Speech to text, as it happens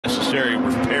Necessary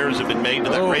repairs have been made to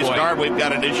that race car. We've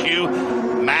got an issue.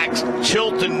 Max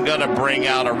Chilton going to bring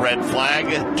out a red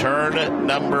flag. Turn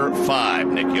number 5,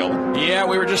 Nick Hill. Yeah,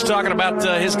 we were just talking about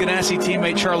his Ganassi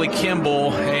teammate Charlie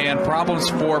Kimball and problems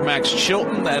for Max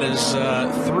Chilton. That is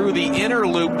through the inner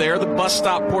loop there, the bus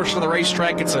stop portion of the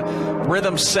racetrack. It's a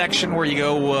rhythm section where you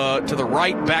go to the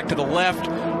right, back to the left,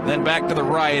 then back to the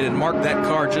right. And Mark, that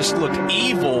car just looked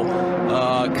evil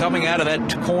coming out of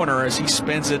that corner as he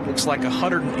spins it. Looks like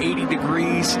 180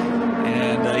 degrees.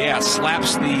 And, yeah,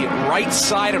 slaps the right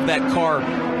side of that car,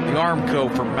 the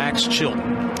Armco for Max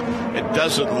Chilton. It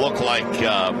doesn't look like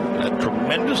a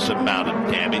tremendous amount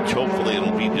of damage. Hopefully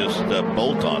it'll be just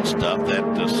bolt-on stuff.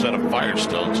 That set of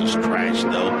Firestones is trash,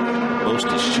 though. Most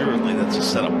assuredly, that's a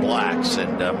set of blacks.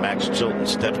 And Max Chilton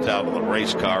stepped out of the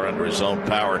race car under his own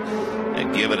power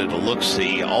and giving it a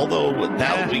look-see. Although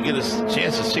now we get a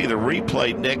chance to see the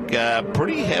replay, Nick,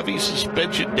 pretty heavy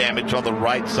suspension damage on the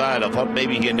right side. I thought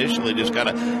maybe he initially just kind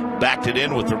of backed it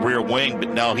in with the rear wing, but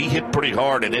no, he hit pretty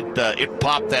hard, and it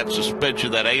popped that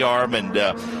suspension, that A-arm, and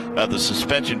the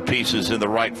suspension pieces in the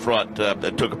right front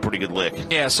that took a pretty good lick.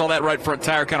 Yeah, I saw that right front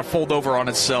tire kind of fold over on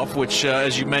itself, which,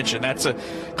 as you mentioned, that's a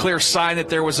clear sign that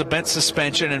there was a bent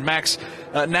suspension. And Max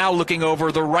now looking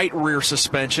over the right rear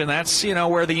suspension. That's,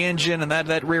 where the engine and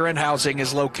that rear end housing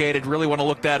is located. Really want to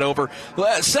look that over.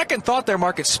 Second thought there,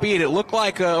 Mark, at speed, it looked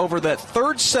like over that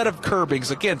third set of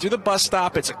curbings, again, through the bus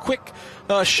stop, it's a quick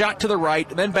shot to the right,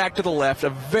 and then back to the left, a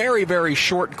very, very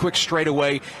short and quick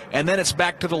straightaway, and then it's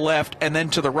back to the left and then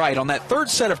to the right. On that third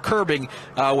set of curbing,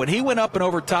 when he went up and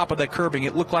over top of that curbing,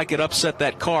 it looked like it upset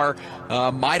that car.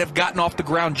 Might have gotten off the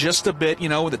ground just a bit,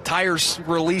 the tires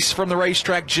released from the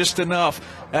racetrack just enough.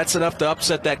 That's enough to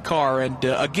upset that car. And,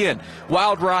 again,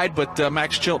 wild ride, but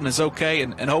Max Chilton is okay,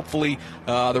 and hopefully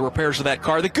the repairs of that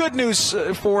car. The good news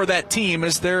for that team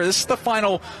is this is the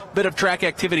final bit of track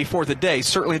activity for the day.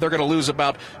 Certainly they're going to lose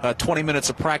about 20 minutes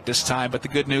of practice time, but the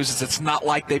good news is it's not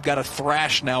like they've got to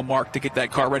thrash now, Mark, to get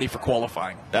that car ready for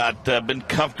qualifying. Not been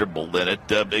comfortable in it.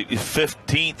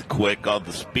 15th quick on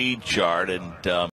the speed chart, and